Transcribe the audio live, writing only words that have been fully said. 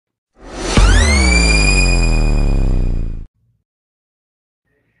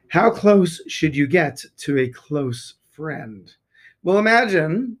How close should you get to a close friend? Well,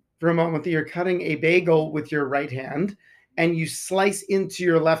 imagine for a moment that you're cutting a bagel with your right hand and you slice into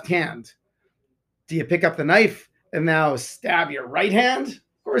your left hand. Do you pick up the knife and now stab your right hand?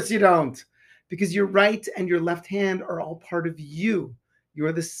 Of course you don't, because your right and your left hand are all part of you.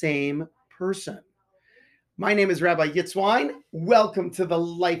 You're the same person. My name is Rabbi Yitzwine. Welcome to the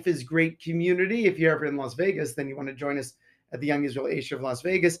Life is Great community. If you're ever in Las Vegas, then you want to join us at the Young Israel Asia of Las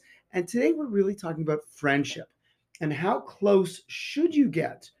Vegas. And today we're really talking about friendship and how close should you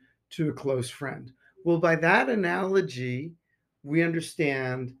get to a close friend? Well, by that analogy, we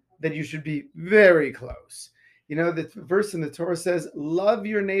understand that you should be very close. You know, the verse in the Torah says, love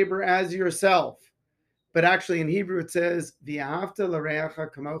your neighbor as yourself. But actually in Hebrew it says, V'ahavta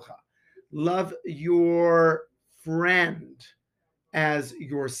l'reacha kamocha. Love your friend as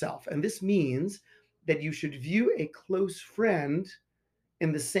yourself. And this means that you should view a close friend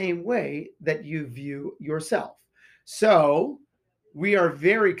in the same way that you view yourself. So we are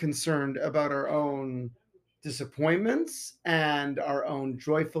very concerned about our own disappointments and our own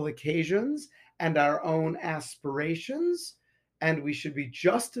joyful occasions and our own aspirations. And we should be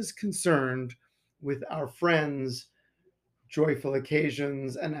just as concerned with our friends' joyful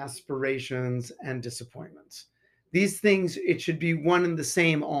occasions and aspirations and disappointments. These things, it should be one and the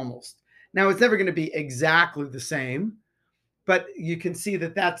same almost. Now, it's never going to be exactly the same, but you can see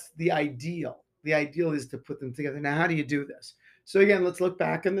that that's the ideal. The ideal is to put them together. Now, how do you do this? So again, let's look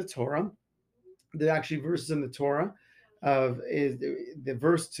back in the Torah. There are actually verses in the Torah is the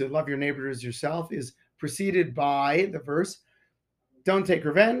verse to love your neighbor as yourself is preceded by the verse, don't take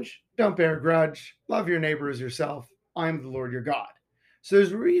revenge, don't bear a grudge, love your neighbor as yourself. I'm the Lord your God. So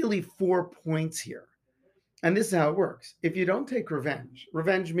there's really 4 points here. And this is how it works. If you don't take revenge,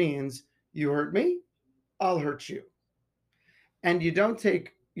 revenge means you hurt me, I'll hurt you. And you don't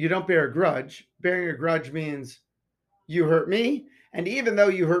bear a grudge. Bearing a grudge means you hurt me. And even though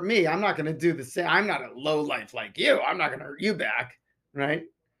you hurt me, I'm not going to do the same. I'm not a low life like you. I'm not going to hurt you back. Right?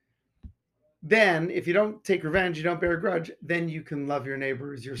 Then if you don't take revenge, you don't bear a grudge, then you can love your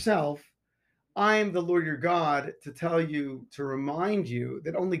neighbor as yourself. I'm the Lord your God to tell you, to remind you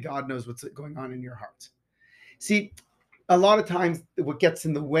that only God knows what's going on in your heart. See, a lot of times what gets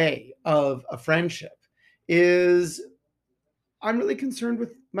in the way of a friendship is I'm really concerned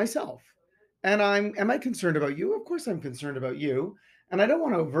with myself. And am I concerned about you? Of course I'm concerned about you. And I don't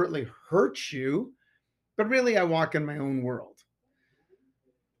want to overtly hurt you, but really I walk in my own world.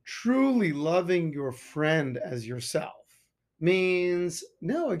 Truly loving your friend as yourself means,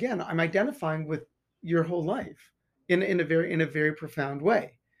 no, again, I'm identifying with your whole life in a very profound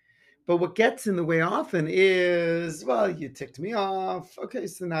way. But what gets in the way often is, well, you ticked me off. Okay,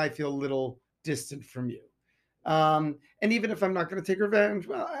 so now I feel a little distant from you. And even if I'm not going to take revenge,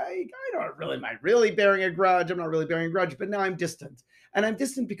 well, I don't really, am I really bearing a grudge? I'm not really bearing a grudge, but now I'm distant. And I'm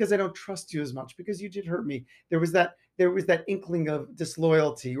distant because I don't trust you as much, because you did hurt me. There was that inkling of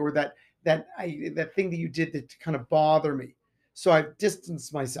disloyalty, or that thing that you did that kind of bother me. So I've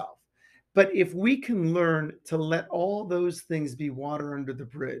distanced myself. But if we can learn to let all those things be water under the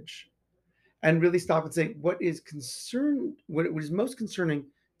bridge and really stop and say, what is most concerning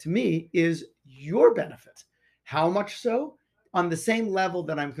to me is your benefit. How much so? On the same level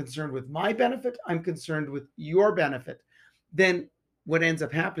that I'm concerned with my benefit, I'm concerned with your benefit. Then what ends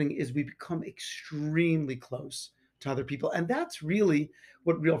up happening is we become extremely close to other people. And that's really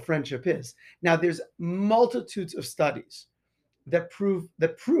what real friendship is. Now, there's multitudes of studies that prove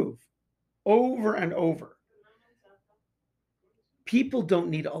over and over, people don't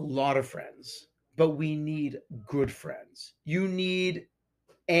need a lot of friends, but we need good friends. You need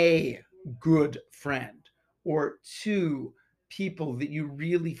a good friend or two people that you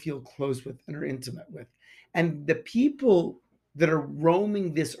really feel close with and are intimate with. And the people that are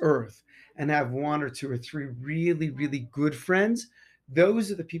roaming this earth and have one or two or three really, really good friends,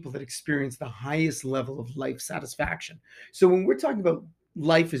 those are the people that experience the highest level of life satisfaction. So when we're talking about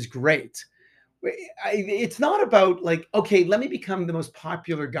life is great, it's not about like, okay, let me become the most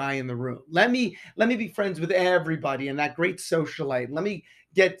popular guy in the room. Let me be friends with everybody and that great socialite. Let me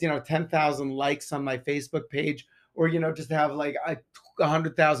get 10,000 likes on my Facebook page, or just have like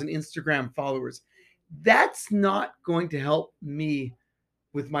 100,000 Instagram followers. That's not going to help me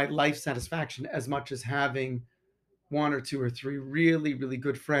with my life satisfaction as much as having one or two or three really, really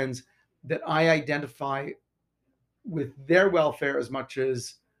good friends that I identify with their welfare as much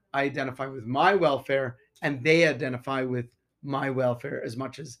as I identify with my welfare, and they identify with my welfare as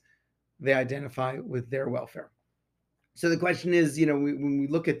much as they identify with their welfare. So the question is, when we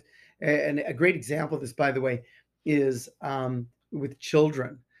look at, and a great example of this, by the way, is with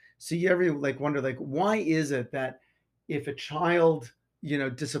children. So you ever like wonder like why is it that if a child,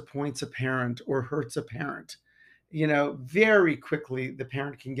 disappoints a parent or hurts a parent, very quickly the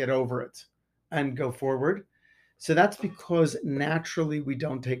parent can get over it and go forward. So that's because naturally we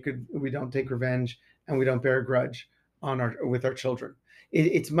don't take revenge and we don't bear a grudge on our with our children.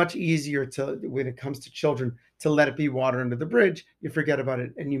 It's much easier to when it comes to children to let it be water under the bridge. You forget about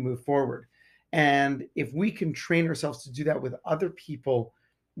it and you move forward. And if we can train ourselves to do that with other people,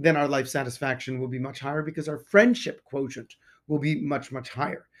 then our life satisfaction will be much higher because our friendship quotient will be much much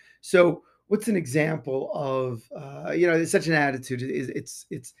higher. So what's an example of it's such an attitude is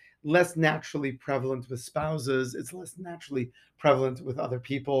it's less naturally prevalent with spouses. It's less naturally prevalent with other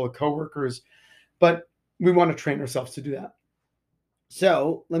people, coworkers, but we want to train ourselves to do that.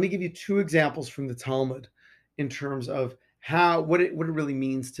 So let me give you two examples from the Talmud in terms of what it really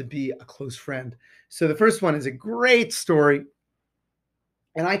means to be a close friend. So the first one is a great story,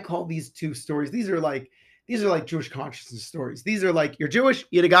 and I call these two stories. These are like Jewish consciousness stories. These are like you're Jewish,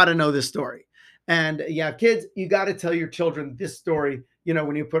 you got to know this story, and you have kids, you got to tell your children this story.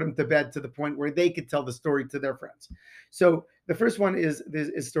 When you put them to bed to the point where they could tell the story to their friends. So the first one is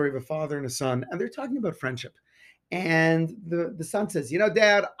a story of a father and a son, and they're talking about friendship. And the son says,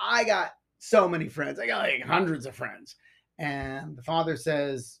 Dad, I got so many friends. I got like hundreds of friends. And the father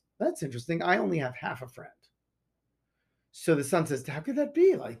says, that's interesting. I only have half a friend. So the son says, how could that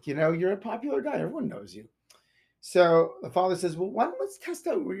be? Like, you're a popular guy. Everyone knows you. So the father says, well, why don't let's test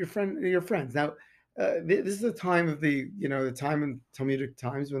out your friends. Now, this is the time of the time in Talmudic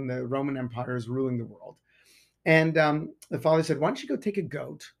times when the Roman Empire is ruling the world. And the father said, why don't you go take a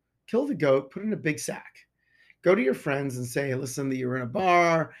goat, kill the goat, put it in a big sack, go to your friends and say, listen, that you were in a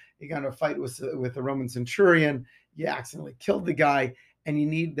bar, you got in a fight with a Roman centurion, you accidentally killed the guy, and you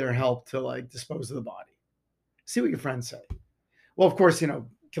need their help to like dispose of the body. See what your friends say. Well, of course,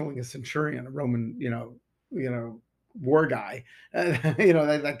 killing a centurion, a Roman, war guy,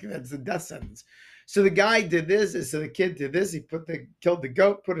 that's a death sentence. So the guy did this. So the kid did this. He killed the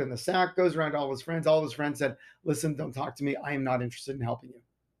goat, put it in the sack, goes around to all his friends. All his friends said, listen, don't talk to me. I am not interested in helping you.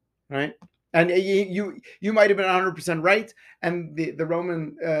 Right. And you might have been 100% right, and the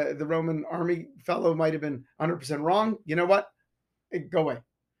Roman army fellow might have been 100% wrong. You know what? Go away.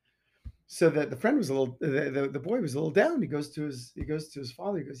 So the friend was a little the boy was a little down. He goes to his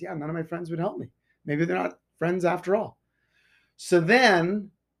father. He goes, yeah, none of my friends would help me. Maybe they're not friends after all. So then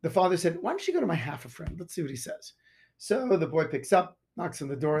the father said, why don't you go to my half a friend? Let's see what he says. So the boy picks up, knocks on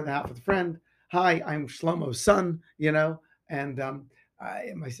the door of the half of the friend. Hi, I'm Shlomo's son, and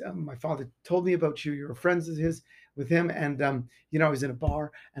my father told me about you. You're friends with him, and I was in a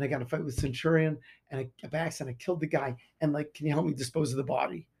bar and I got in a fight with Centurion, and by accident I killed the guy. And like, can you help me dispose of the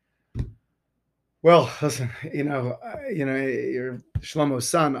body? Well, listen, you're Shlomo's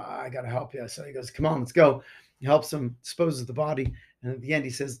son. I got to help you. So he goes, come on, let's go. He helps him dispose of the body. And at the end,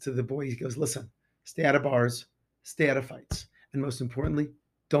 he says to the boy, he goes, listen, stay out of bars, stay out of fights. And most importantly,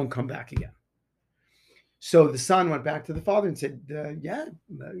 don't come back again. So the son went back to the father and said, yeah,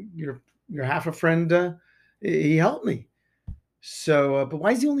 you're half a friend. He helped me. So, but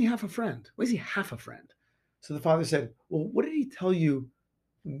why is he only half a friend? Why is he half a friend? So the father said, well, what did he tell you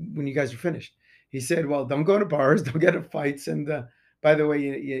when you guys are finished? He said, well, don't go to bars, don't get in fights. And by the way,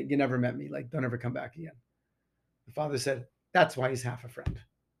 you never met me. Like, don't ever come back again. The father said, that's why he's half a friend.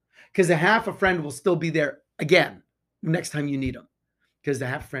 Because the half a friend will still be there again next time you need him. Because the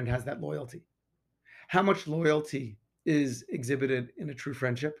half friend has that loyalty. How much loyalty is exhibited in a true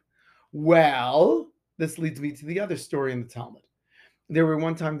friendship? Well, this leads me to the other story in the Talmud. There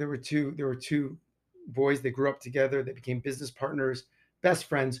were two boys. They grew up together. They became business partners, best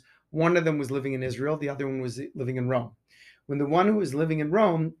friends. One of them was living in Israel. The other one was living in Rome. When the one who was living in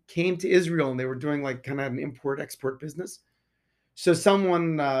Rome came to Israel, and they were doing like kind of an import-export business, so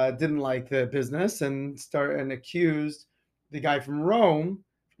someone didn't like the business and accused the guy from Rome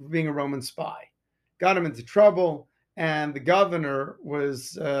of being a Roman spy, got him into trouble, and the governor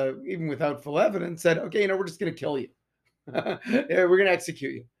was even without full evidence said, "Okay, we're just going to kill you. We're going to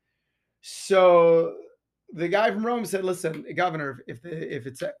execute you." So the guy from Rome said, listen, governor, if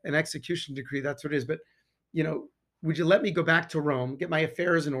it's an execution decree, that's what it is. But, would you let me go back to Rome, get my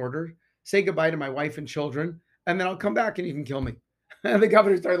affairs in order, say goodbye to my wife and children, and then I'll come back and you can kill me. And the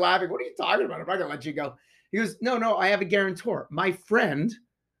governor started laughing. What are you talking about? I'm not going to let you go. He goes, no, I have a guarantor. My friend,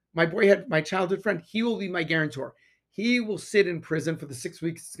 my childhood friend, he will be my guarantor. He will sit in prison for the 6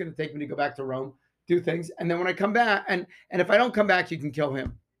 weeks it's going to take me to go back to Rome, do things. And then when I come back, and if I don't come back, you can kill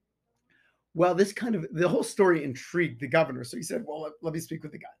him. Well, the whole story intrigued the governor. So he said, well, let me speak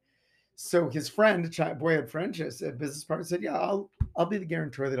with the guy. So his friend, boyhood friend, a business partner, said, yeah, I'll be the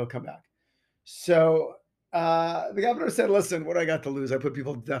guarantor that he'll come back. So the governor said, listen, what do I got to lose? I put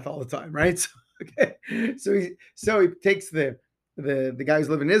people to death all the time, right? So, okay. So he takes the guy who's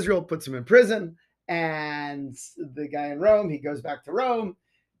living in Israel, puts him in prison, and the guy in Rome, he goes back to Rome.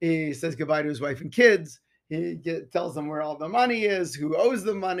 He says goodbye to his wife and kids. Tells them where all the money is, who owes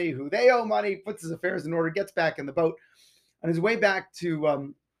the money, who they owe money, puts his affairs in order, gets back in the boat. On his way back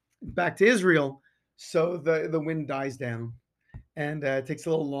to Israel, so the wind dies down, and it takes a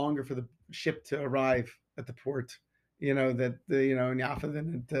little longer for the ship to arrive at the port, in Jaffa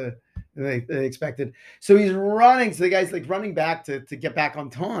than they expected. So he's running. So the guy's like running back to get back on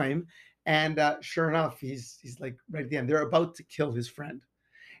time, and sure enough, he's like right at the end. They're about to kill his friend,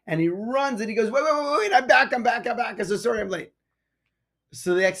 and he runs and he goes, wait, I'm back. I said, sorry, I'm late.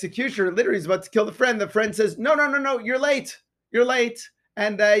 So the executioner literally is about to kill the friend. The friend says, no, you're late,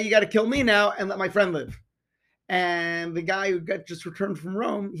 and you got to kill me now and let my friend live. And the guy who got just returned from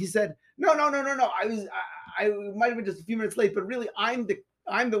Rome, he said, no, I might have been just a few minutes late, but really I'm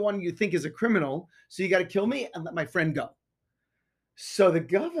the one you think is a criminal, so you got to kill me and let my friend go. So the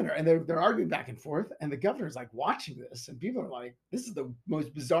governor, and they're arguing back and forth, and the governor's like watching this, and people are like, this is the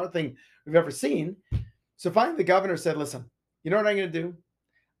most bizarre thing we've ever seen. So finally the governor said, listen, you know what I'm going to do?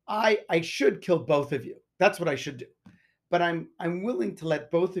 I should kill both of you. That's what I should do. But I'm willing to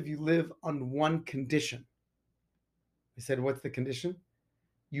let both of you live on one condition. I said, what's the condition?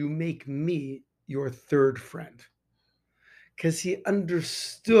 You make me your third friend. Because he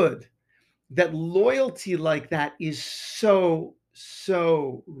understood that loyalty like that is so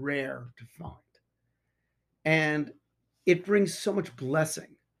rare to find. And it brings so much blessing.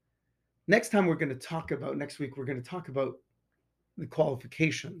 Next week, we're going to talk about the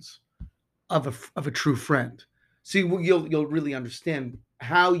qualifications of a true friend. So you'll really understand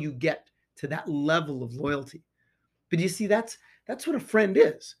how you get to that level of loyalty. But you see, that's what a friend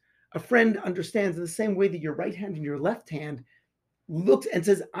is. A friend understands in the same way that your right hand and your left hand looks and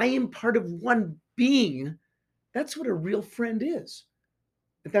says, I am part of one being. That's what a real friend is.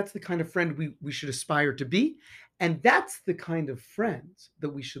 That's the kind of friend we should aspire to be. And that's the kind of friends that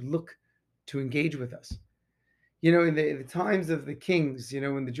we should look to engage with us. In the times of the kings,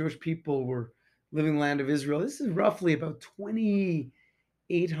 when the Jewish people were living in the land of Israel, this is roughly about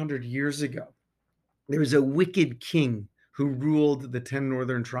 2,800 years ago. There was a wicked king who ruled the 10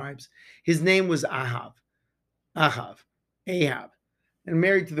 northern tribes. His name was Ahab, and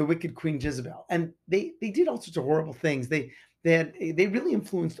married to the wicked Queen Jezebel. And they did all sorts of horrible things. They really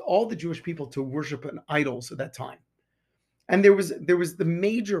influenced all the Jewish people to worship idols at that time. And there was the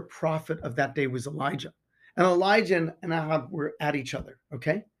major prophet of that day was Elijah. And Elijah and Ahab were at each other,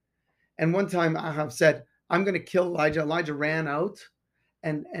 okay? And one time Ahab said, I'm going to kill Elijah. Elijah ran out,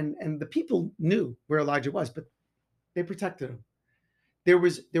 and the people knew where Elijah was, but they protected him. There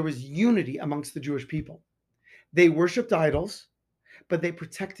was unity amongst the Jewish people. They worshiped idols, but they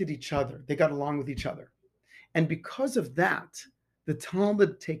protected each other. They got along with each other. And because of that, the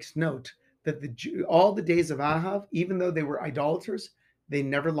Talmud takes note that all the days of Ahab, even though they were idolaters, they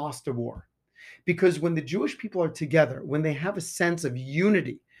never lost a war. Because when the Jewish people are together, when they have a sense of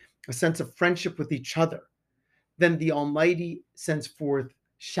unity, a sense of friendship with each other, then the Almighty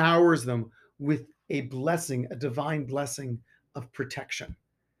showers them with a blessing, a divine blessing of protection.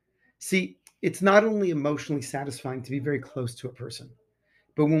 See, it's not only emotionally satisfying to be very close to a person,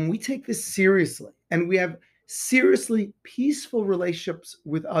 but when we take this seriously and we have seriously peaceful relationships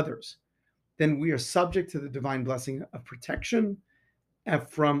with others, then we are subject to the divine blessing of protection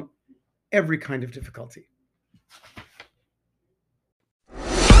from every kind of difficulty.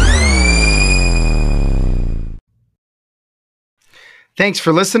 Thanks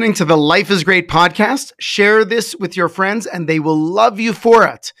for listening to the Life is Great podcast. Share this with your friends and they will love you for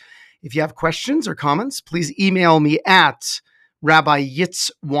it. If you have questions or comments, please email me at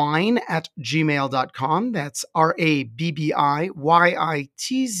rabbiyitzwine@gmail.com. That's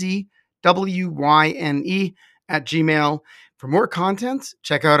RABBIYITZWYNE For more content,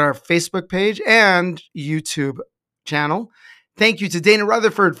 check out our Facebook page and YouTube channel. Thank you to Dana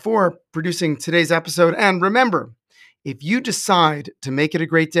Rutherford for producing today's episode. And remember, if you decide to make it a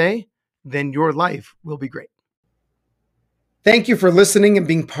great day, then your life will be great. Thank you for listening and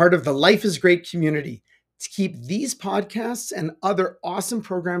being part of the Life is Great community. To keep these podcasts and other awesome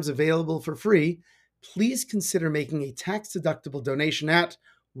programs available for free, please consider making a tax-deductible donation at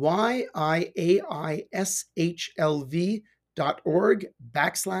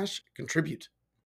yiaishlv.org/contribute.